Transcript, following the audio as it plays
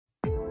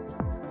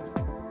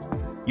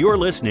You're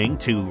listening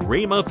to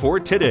Rhema for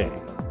Today.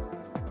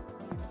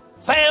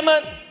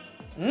 Famine,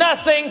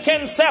 nothing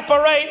can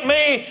separate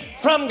me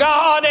from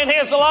God and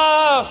His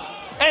love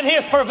and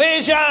His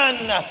provision.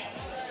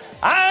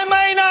 I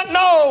may not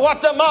know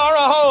what tomorrow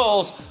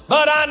holds,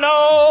 but I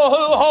know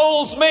who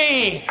holds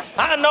me.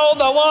 I know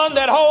the one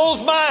that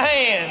holds my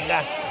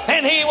hand.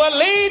 And He will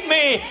lead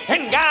me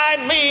and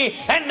guide me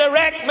and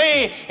direct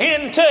me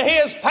into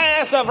His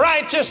path of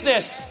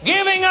righteousness,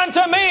 giving unto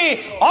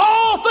me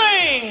all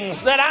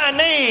things that I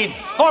need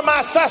for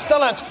my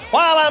sustenance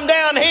while I'm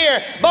down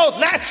here, both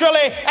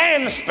naturally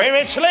and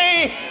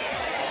spiritually.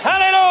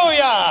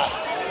 Hallelujah!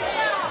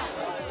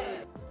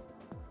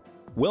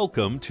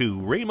 Welcome to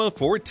Rhema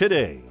for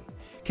Today.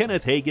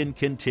 Kenneth Hagin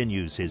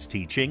continues his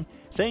teaching,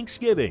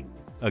 Thanksgiving,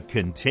 a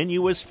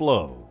continuous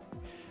flow.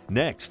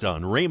 Next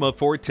on Rhema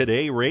for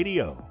Today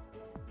Radio.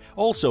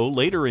 Also,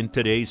 later in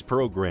today's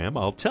program,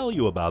 I'll tell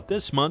you about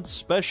this month's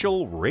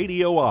special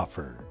radio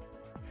offer.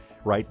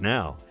 Right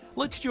now,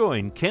 let's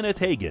join Kenneth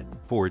Hagin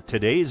for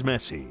today's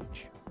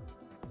message.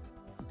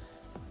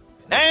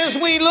 As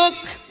we look,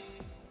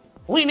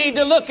 we need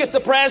to look at the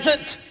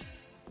present.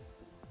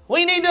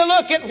 We need to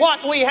look at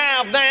what we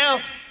have now.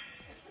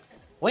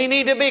 We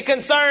need to be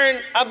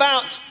concerned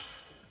about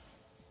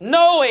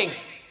knowing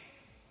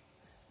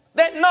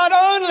that not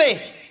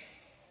only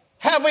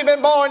have we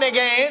been born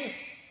again,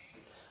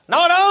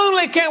 not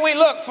only can we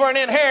look for an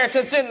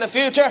inheritance in the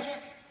future,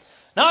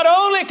 not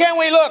only can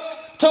we look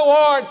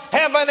toward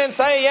heaven and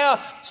say, yeah,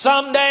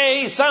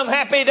 someday, some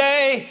happy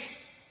day,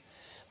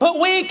 but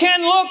we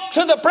can look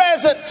to the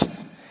present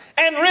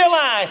and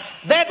realize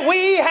that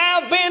we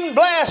have been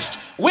blessed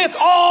with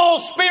all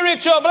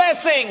spiritual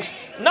blessings,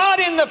 not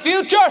in the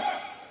future,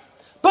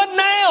 but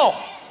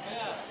now.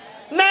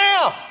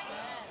 Now.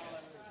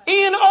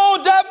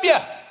 N-O-W.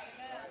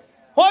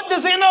 What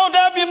does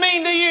N-O-W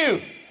mean to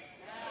you?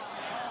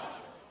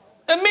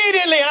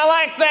 Immediately, I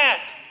like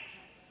that.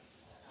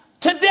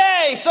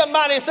 Today,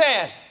 somebody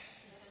said,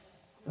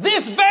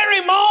 this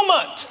very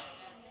moment,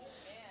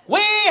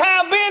 we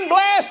have been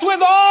blessed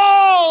with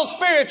all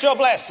spiritual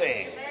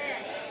blessings.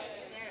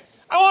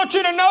 I want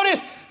you to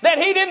notice that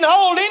He didn't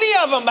hold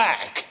any of them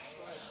back.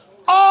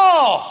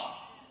 All.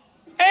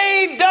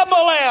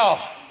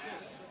 A-double-L.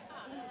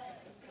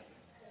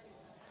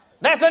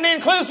 That's an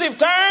inclusive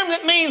term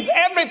that means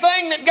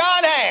everything that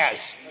God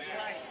has.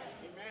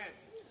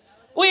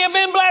 We have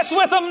been blessed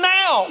with them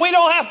now. We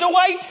don't have to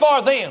wait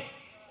for them.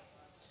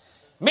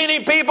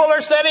 Many people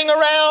are sitting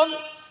around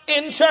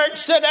in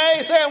church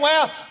today saying,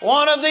 well,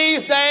 one of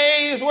these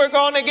days we're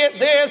going to get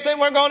this and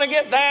we're going to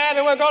get that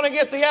and we're going to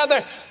get the other.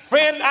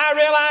 Friend, I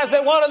realize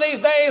that one of these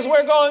days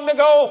we're going to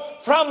go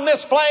from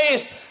this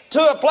place to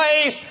a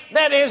place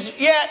that is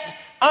yet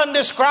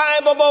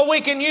undescribable. We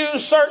can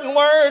use certain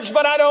words,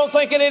 but I don't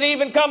think it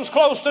even comes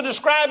close to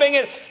describing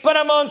it. But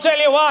I'm going to tell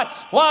you what,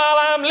 while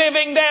I'm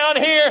living down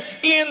here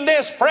in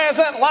this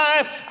present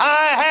life,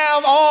 I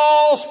have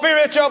all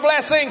spiritual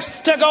blessings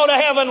to go to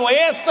heaven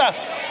with.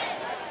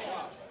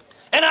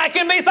 And I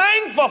can be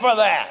thankful for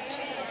that.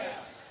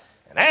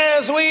 And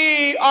as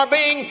we are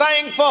being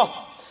thankful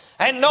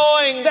and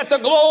knowing that the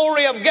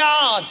glory of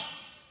God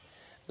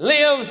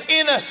lives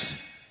in us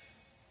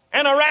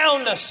and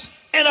around us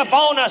and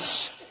upon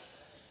us,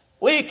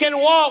 we can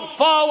walk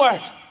forward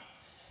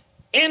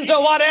into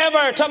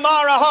whatever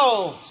tomorrow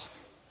holds.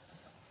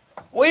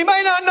 We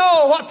may not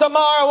know what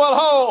tomorrow will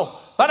hold,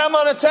 but I'm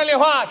going to tell you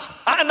what,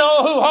 I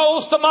know who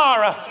holds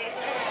tomorrow.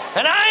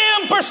 And I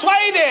am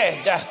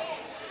persuaded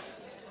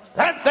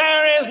that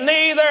there is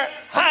neither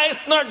height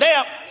nor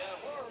depth.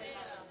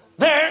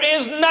 There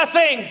is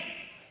nothing.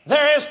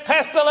 There is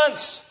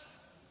pestilence,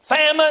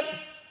 famine.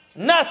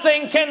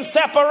 Nothing can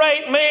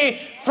separate me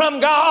from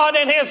God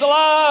and His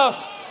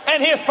love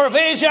and His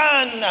provision.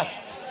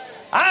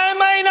 I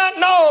may not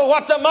know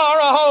what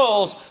tomorrow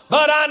holds,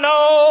 but I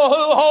know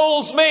who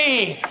holds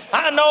me.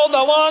 I know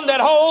the one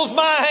that holds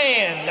my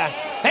hand.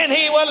 And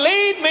He will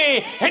lead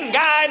me and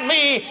guide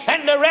me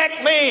and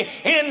direct me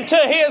into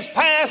His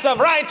path of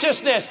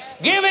righteousness,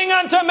 giving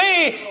unto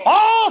me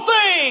all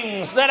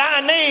things that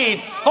I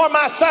need for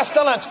my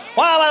sustenance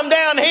while I'm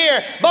down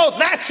here, both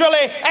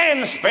naturally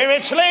and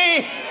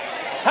spiritually.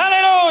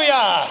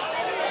 Hallelujah.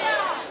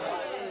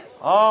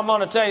 Oh, I'm going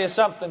to tell you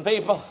something,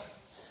 people.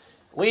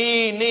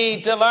 We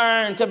need to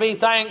learn to be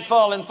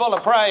thankful and full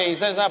of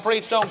praise. As I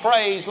preached on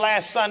praise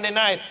last Sunday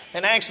night,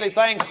 and actually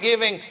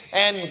Thanksgiving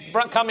and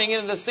coming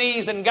into the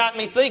season got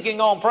me thinking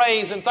on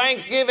praise, and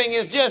Thanksgiving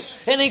is just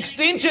an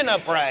extension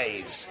of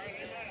praise.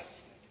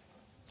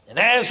 And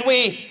as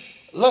we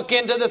look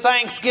into the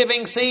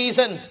Thanksgiving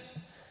season,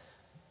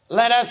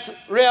 let us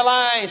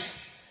realize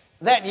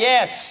that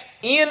yes,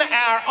 in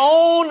our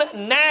own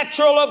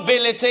natural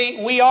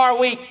ability, we are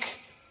weak.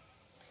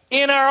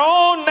 In our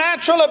own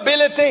natural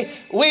ability,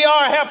 we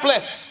are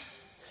helpless.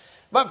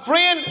 But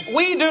friend,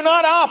 we do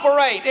not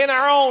operate in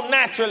our own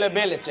natural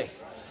ability.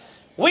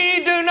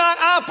 We do not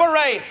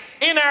operate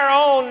in our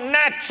own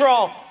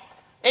natural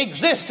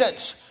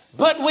existence.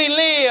 But we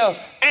live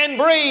and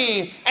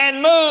breathe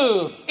and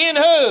move in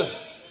who?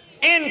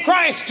 In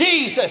Christ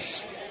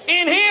Jesus.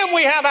 In Him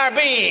we have our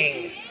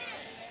being.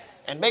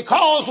 And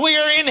because we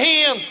are in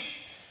Him,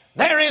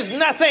 there is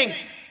nothing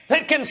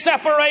that can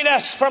separate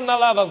us from the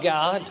love of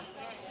God.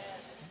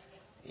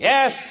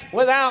 Yes,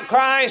 without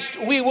Christ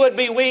we would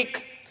be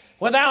weak.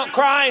 Without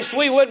Christ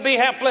we would be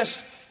helpless.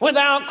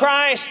 Without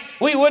Christ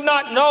we would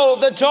not know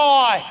the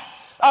joy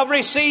of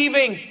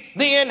receiving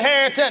the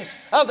inheritance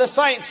of the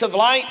saints of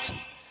light.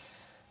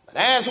 But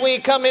as we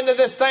come into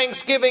this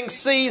Thanksgiving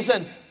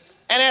season,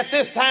 and at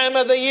this time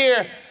of the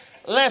year,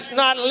 let's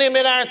not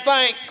limit our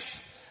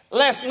thanks.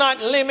 Let's not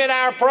limit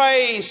our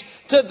praise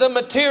to the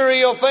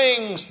material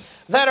things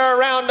that are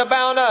around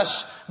about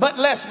us. But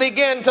let's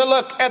begin to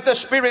look at the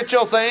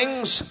spiritual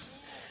things.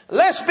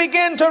 Let's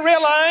begin to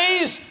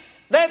realize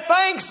that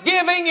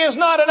thanksgiving is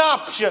not an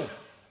option.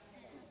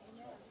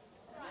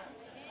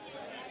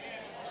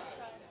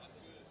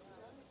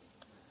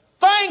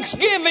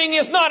 Thanksgiving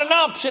is not an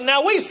option.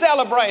 Now, we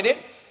celebrate it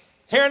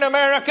here in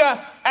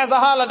America as a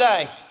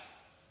holiday.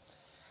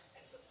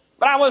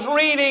 But I was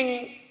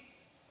reading,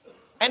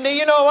 and do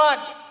you know what?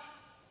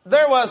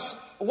 There was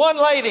one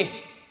lady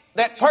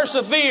that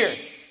persevered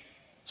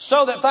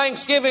so that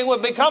Thanksgiving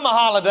would become a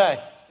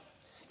holiday.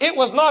 It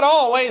was not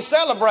always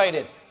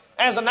celebrated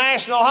as a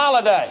national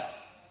holiday.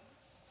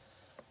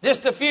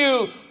 Just a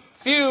few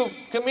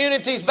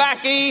communities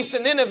back east,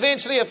 and then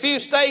eventually a few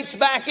states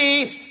back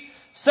east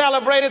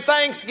celebrated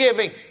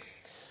Thanksgiving.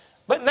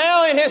 But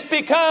now it has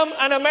become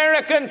an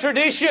American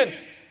tradition.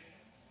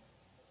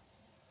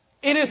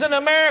 It is an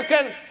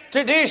American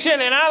tradition,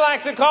 and I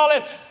like to call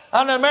it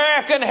an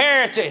American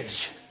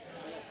heritage.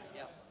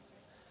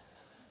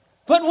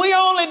 But we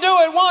only do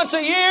it once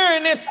a year,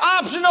 and it's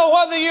optional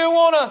whether you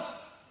want to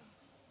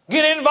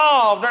get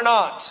involved or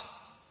not.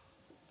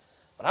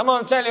 But I'm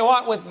going to tell you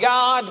what, with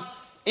God,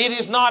 it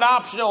is not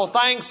optional.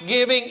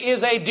 Thanksgiving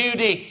is a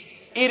duty.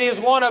 It is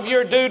one of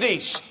your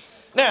duties.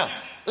 Now,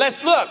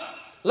 let's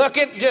look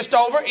at just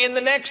over in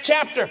the next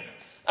chapter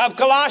of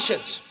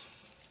Colossians,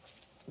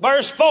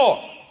 verse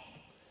 4.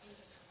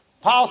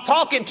 Paul's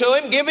talking to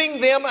him,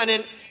 giving them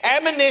an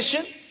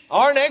admonition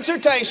or an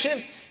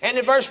exhortation. And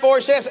in verse 4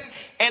 it says,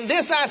 "And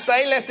this I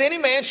say, lest any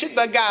man should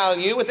beguile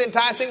you with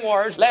enticing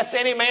words, lest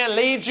any man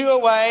lead you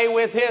away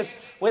with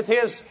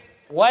his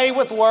way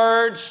with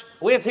words,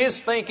 with his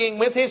thinking,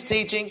 with his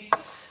teaching.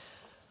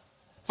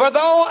 For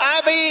though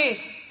I be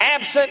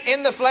absent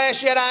in the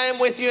flesh, yet I am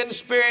with you in the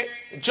spirit,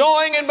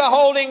 joying and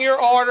beholding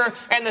your order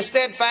and the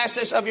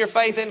steadfastness of your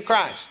faith in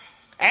Christ.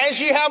 As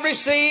you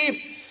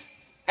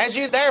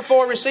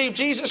therefore receive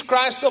Jesus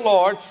Christ the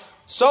Lord,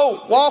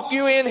 so walk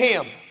you in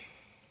Him,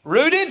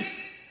 rooted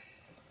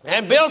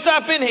and built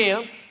up in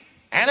Him,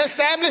 and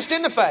established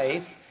in the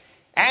faith,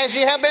 as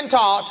you have been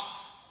taught,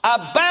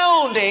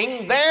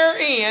 abounding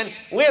therein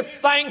with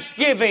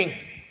thanksgiving."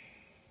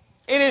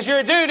 It is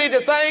your duty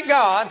to thank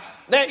God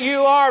that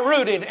you are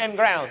rooted and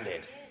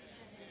grounded.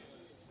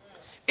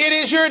 It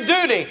is your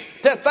duty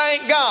to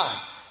thank God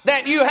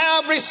that you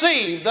have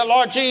received the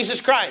Lord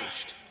Jesus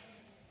Christ.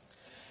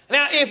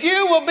 Now, if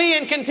you will be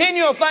in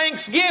continual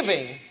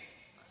thanksgiving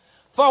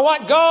for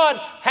what God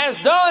has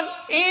done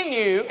in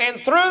you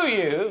and through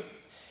you,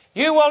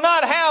 you will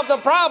not have the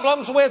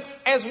problems with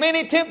as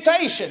many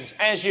temptations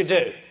as you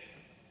do.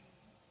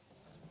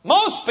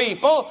 Most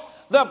people,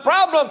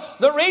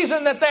 the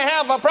reason that they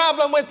have a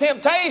problem with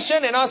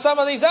temptation and some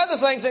of these other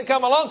things that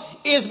come along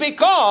is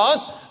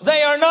because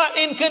they are not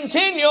in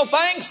continual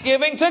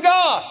thanksgiving to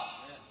God.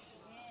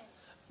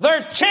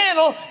 Their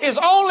channel is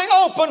only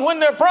open when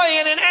they're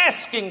praying and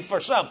asking for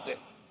something.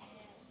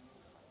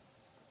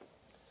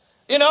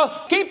 You know,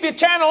 keep your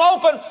channel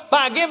open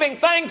by giving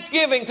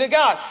thanksgiving to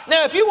God.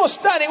 Now, if you will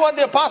study what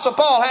the Apostle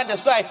Paul had to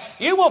say,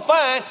 you will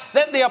find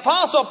that the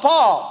Apostle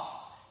Paul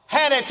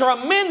had a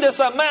tremendous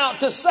amount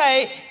to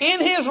say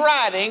in his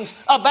writings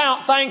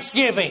about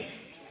thanksgiving.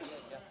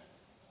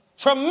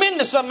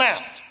 Tremendous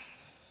amount.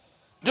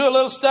 Do a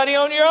little study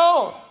on your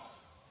own.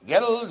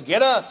 Get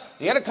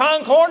a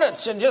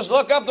concordance and just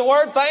look up the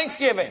word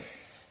thanksgiving.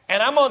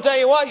 And I'm going to tell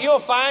you what, you'll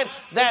find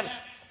that,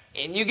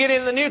 and you get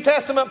in the New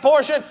Testament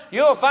portion,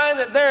 you'll find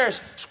that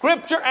there's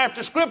scripture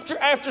after scripture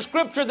after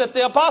scripture that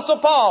the Apostle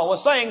Paul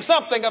was saying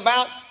something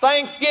about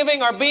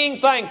thanksgiving or being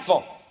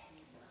thankful.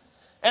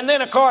 And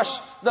then, of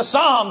course, the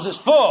Psalms is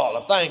full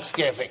of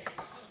thanksgiving.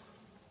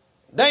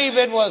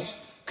 David was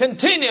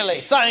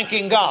continually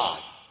thanking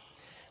God.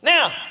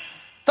 Now,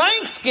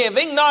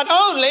 thanksgiving not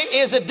only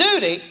is a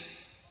duty,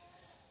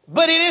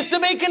 but it is to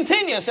be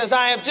continuous, as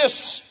I have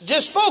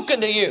just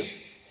spoken to you.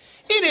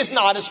 It is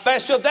not a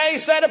special day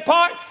set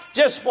apart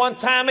just one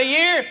time a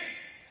year.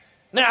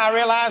 Now, I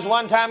realize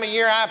one time a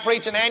year I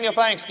preach an annual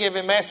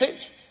Thanksgiving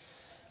message,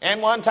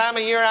 and one time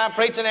a year I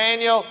preach an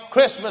annual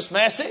Christmas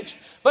message.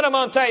 But I'm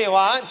going to tell you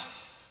what,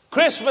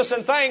 Christmas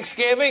and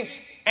Thanksgiving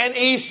and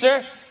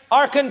Easter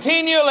are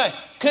continue.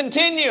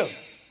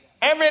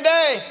 Every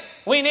day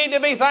we need to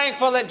be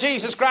thankful that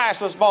Jesus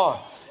Christ was born.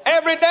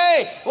 Every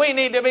day we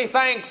need to be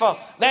thankful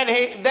that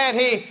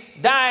He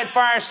died for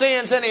our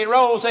sins and He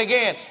rose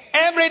again.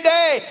 Every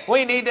day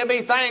we need to be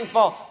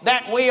thankful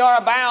that we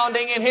are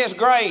abounding in His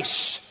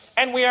grace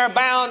and we are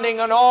abounding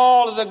in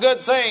all of the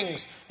good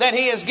things that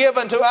He has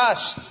given to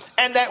us,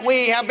 and that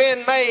we have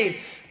been made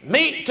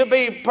meet to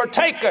be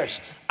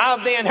partakers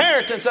of the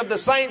inheritance of the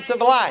saints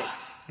of light,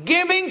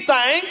 giving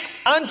thanks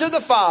unto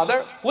the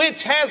Father,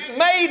 which has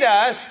made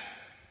us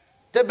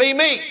to be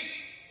meet,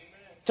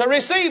 to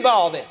receive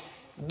all this.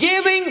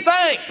 Giving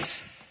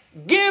thanks,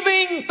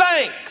 giving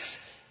thanks,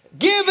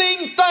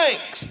 giving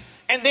thanks.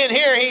 And then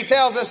here he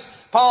tells us,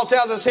 Paul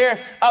tells us here,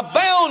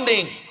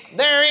 abounding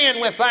therein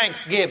with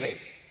thanksgiving.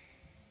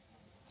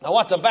 Now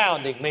what's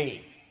abounding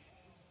mean?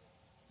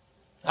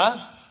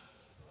 Huh?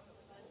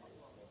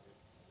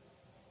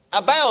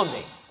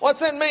 Abounding.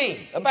 What's it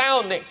mean?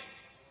 Abounding.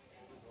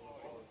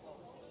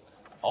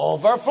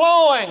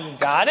 Overflowing.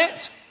 Got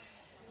it?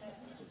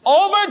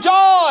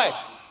 Overjoyed.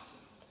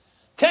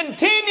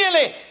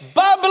 Continually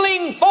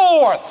bubbling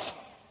forth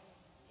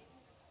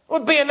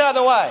would be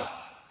another way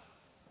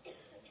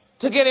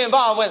to get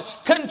involved with.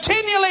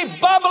 Continually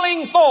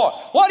bubbling forth.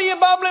 What are you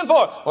bubbling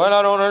for? Well,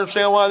 I don't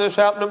understand why this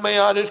happened to me.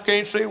 I just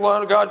can't see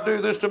why God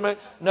do this to me.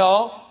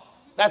 No.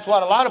 That's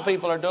what a lot of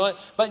people are doing,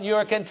 but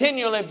you're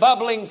continually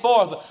bubbling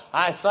forth.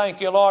 I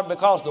thank you, Lord,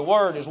 because the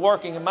Word is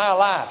working in my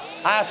life.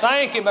 I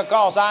thank you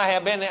because I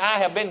have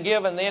been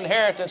given the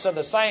inheritance of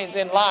the saints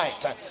in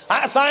light.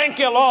 I thank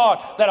you, Lord,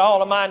 that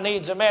all of my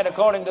needs are met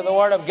according to the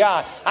Word of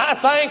God. I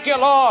thank you,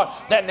 Lord,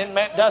 that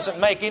it doesn't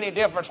make any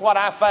difference what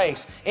I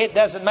face. It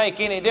doesn't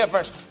make any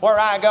difference where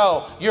I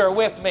go. You're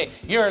with me.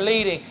 You're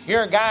leading.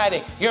 You're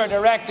guiding. You're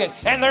directing.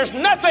 And there's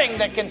nothing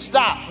that can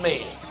stop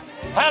me.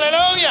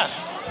 Hallelujah.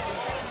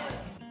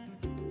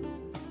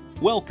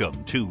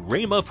 Welcome to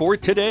Rhema for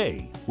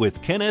Today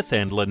with Kenneth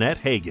and Lynette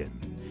Hagin.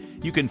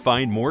 You can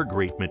find more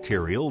great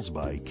materials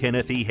by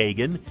Kenneth E.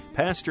 Hagin,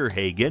 Pastor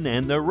Hagin,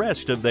 and the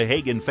rest of the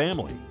Hagin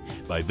family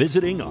by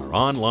visiting our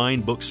online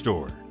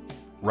bookstore.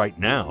 Right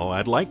now,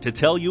 I'd like to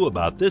tell you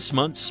about this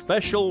month's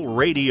special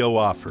radio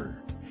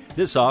offer.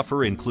 This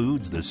offer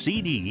includes the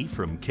CD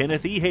from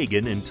Kenneth E.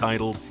 Hagin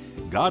entitled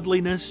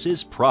Godliness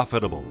is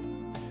Profitable.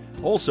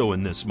 Also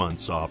in this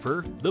month's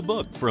offer, the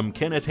book from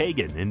Kenneth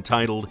Hagin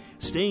entitled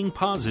Staying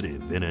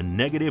Positive in a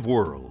Negative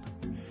World.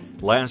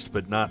 Last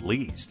but not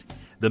least,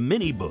 the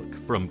mini book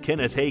from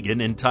Kenneth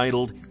Hagin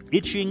entitled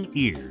Itching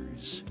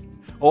Ears.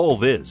 All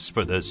this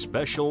for the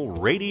special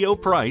radio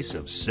price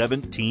of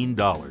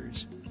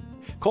 $17.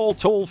 Call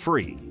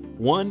toll-free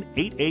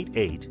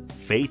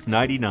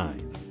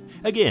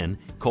 1-888-FAITH-99. Again,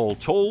 call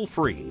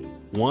toll-free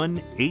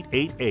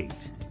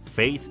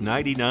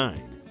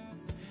 1-888-FAITH-99.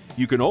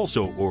 You can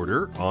also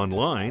order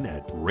online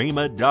at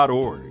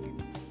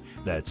rhema.org.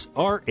 That's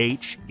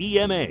RHEMA.org.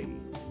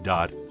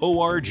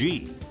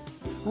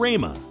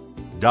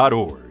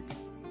 rhema.org.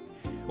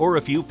 Or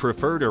if you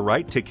prefer to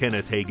write to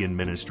Kenneth Hagin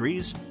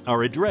Ministries,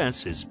 our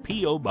address is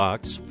P.O.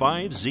 Box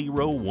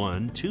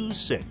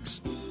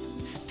 50126,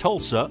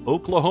 Tulsa,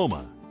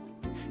 Oklahoma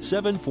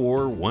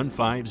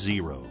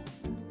 74150.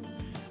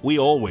 We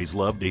always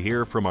love to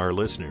hear from our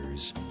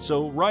listeners,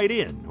 so write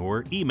in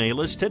or email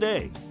us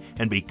today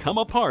and become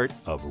a part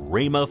of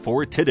Rhema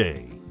for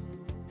Today.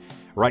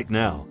 Right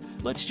now,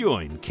 let's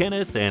join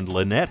Kenneth and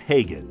Lynette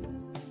Hagin.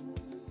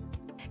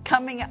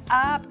 Coming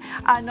up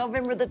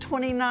November the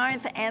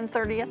 29th and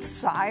 30th,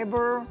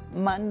 Cyber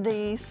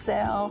Monday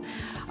sale.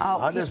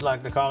 I just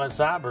like to call it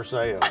Cyber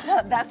Sale.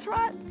 That's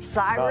right,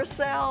 Cyber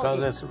Sale.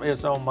 Because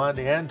it's on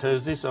Monday and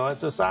Tuesday, so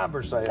it's a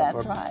Cyber Sale.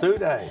 That's for right. 2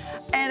 days.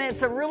 And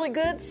it's a really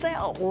good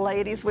sale.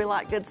 Ladies, we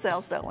like good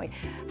sales, don't we?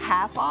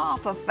 Half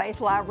off of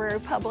Faith Library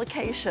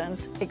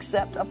publications,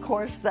 except, of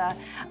course, the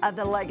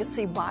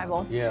Legacy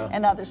Bible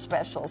and other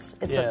specials.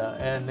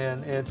 And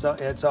then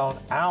it's on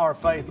our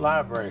Faith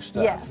Library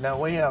stuff. Yes.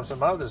 Now, we have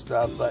some other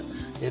stuff, but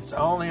it's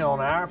only on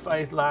our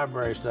Faith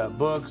Library stuff,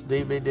 books,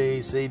 DVDs,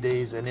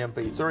 CDs, and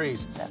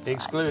MP3s,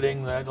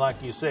 excluding,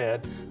 like you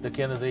said, the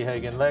Kenneth E.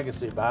 Hagin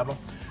Legacy Bible.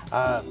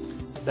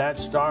 That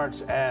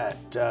starts at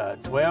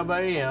 12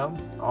 a.m.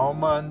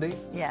 on Monday.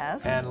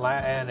 Yes.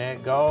 And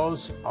it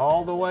goes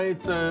all the way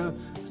through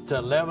to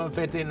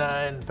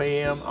 11:59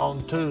 p.m.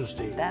 on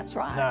Tuesday. That's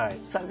right.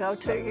 Night. So go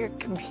to your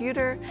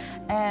computer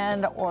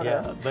and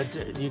order. Yeah, but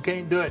you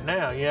can't do it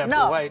now. You have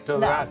to wait till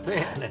right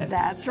then.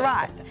 That's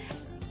right.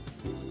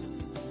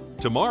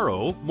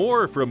 Tomorrow,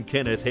 more from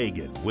Kenneth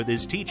Hagin with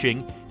his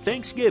teaching,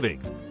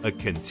 Thanksgiving, A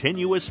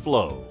Continuous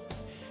Flow.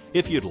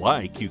 If you'd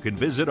like, you can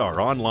visit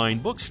our online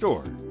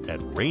bookstore at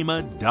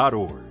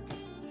rhema.org.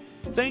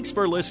 Thanks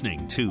for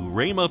listening to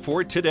Rhema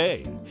for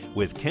Today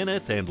with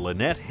Kenneth and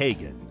Lynette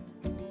Hagin.